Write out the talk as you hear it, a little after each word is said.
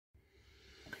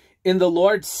And the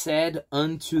Lord said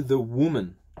unto the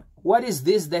woman, what is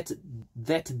this that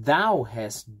thou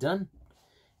hast done?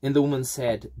 And the woman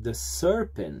said, the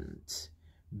serpent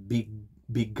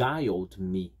beguiled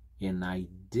me, and I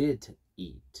did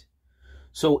eat.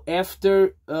 So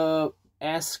after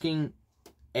asking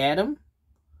Adam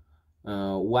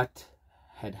what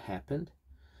had happened,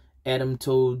 Adam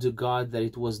told God that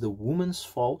it was the woman's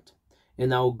fault,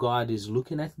 and now God is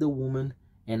looking at the woman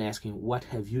and asking, what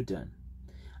have you done?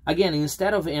 Again,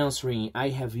 instead of answering, I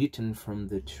have eaten from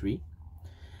the tree,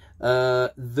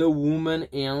 the woman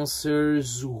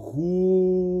answers,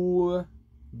 who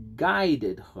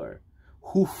guided her,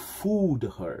 who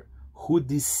fooled her, who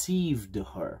deceived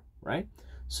her, right?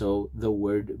 So the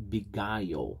word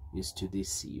beguile is to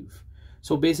deceive.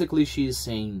 So basically she is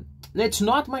saying, it's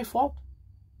not my fault.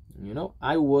 You know,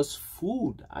 I was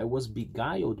fooled. I was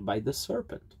beguiled by the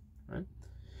serpent, right?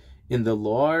 And the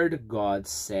Lord God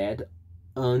said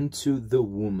unto the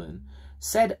woman.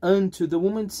 Said unto the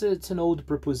woman, it's an old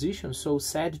preposition. So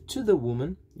said to the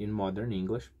woman in modern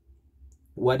English,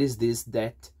 what is this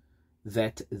that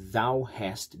thou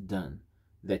hast done,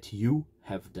 that you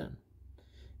have done?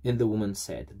 And the woman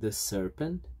said, the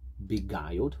serpent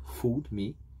beguiled, fooled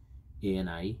me, and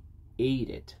I ate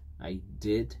it. I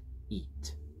did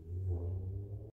eat.